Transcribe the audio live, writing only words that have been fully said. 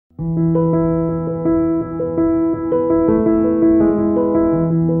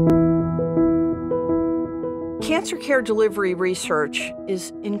Cancer care delivery research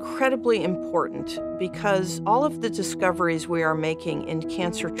is incredibly important because all of the discoveries we are making in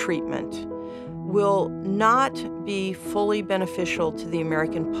cancer treatment will not be fully beneficial to the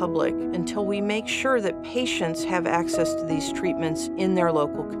American public until we make sure that patients have access to these treatments in their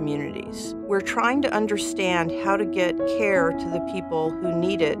local communities. We're trying to understand how to get care to the people who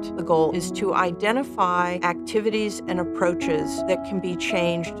need it. The goal is to identify activities and approaches that can be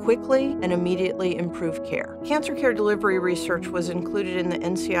changed quickly and immediately improve care. Cancer care delivery research was included in the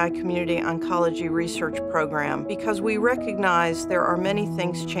NCI Community Oncology Research Program because we recognize there are many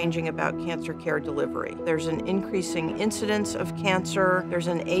things changing about cancer care delivery. There's an increasing incidence of cancer, there's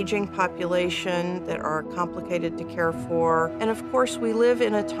an aging population that are complicated to care for, and of course we live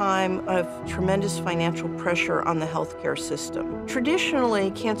in a time of tremendous financial pressure on the healthcare system.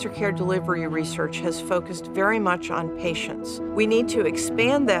 Traditionally, cancer care delivery research has focused very much on patients. We need to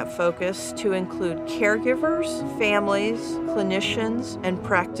expand that focus to include caregivers, families, clinicians, and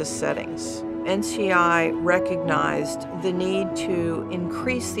practice settings. NCI recognized the need to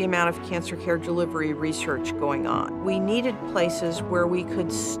increase the amount of cancer care delivery research going on. We needed places where we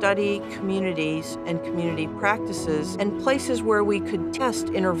could study communities and community practices and places where we could test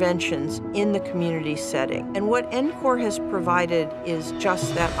interventions in the community setting. And what NCORE has provided is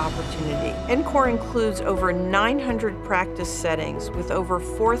just that opportunity. NCORE includes over 900 practice settings with over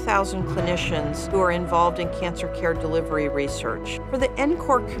 4,000 clinicians who are involved in cancer care delivery research. For the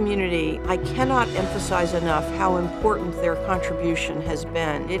NCORE community, I cannot emphasize enough how important their contribution has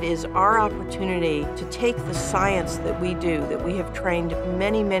been. It is our opportunity to take the science that we do, that we have trained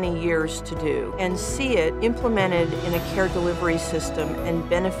many, many years to do, and see it implemented in a care delivery system and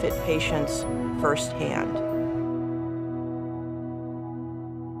benefit patients firsthand.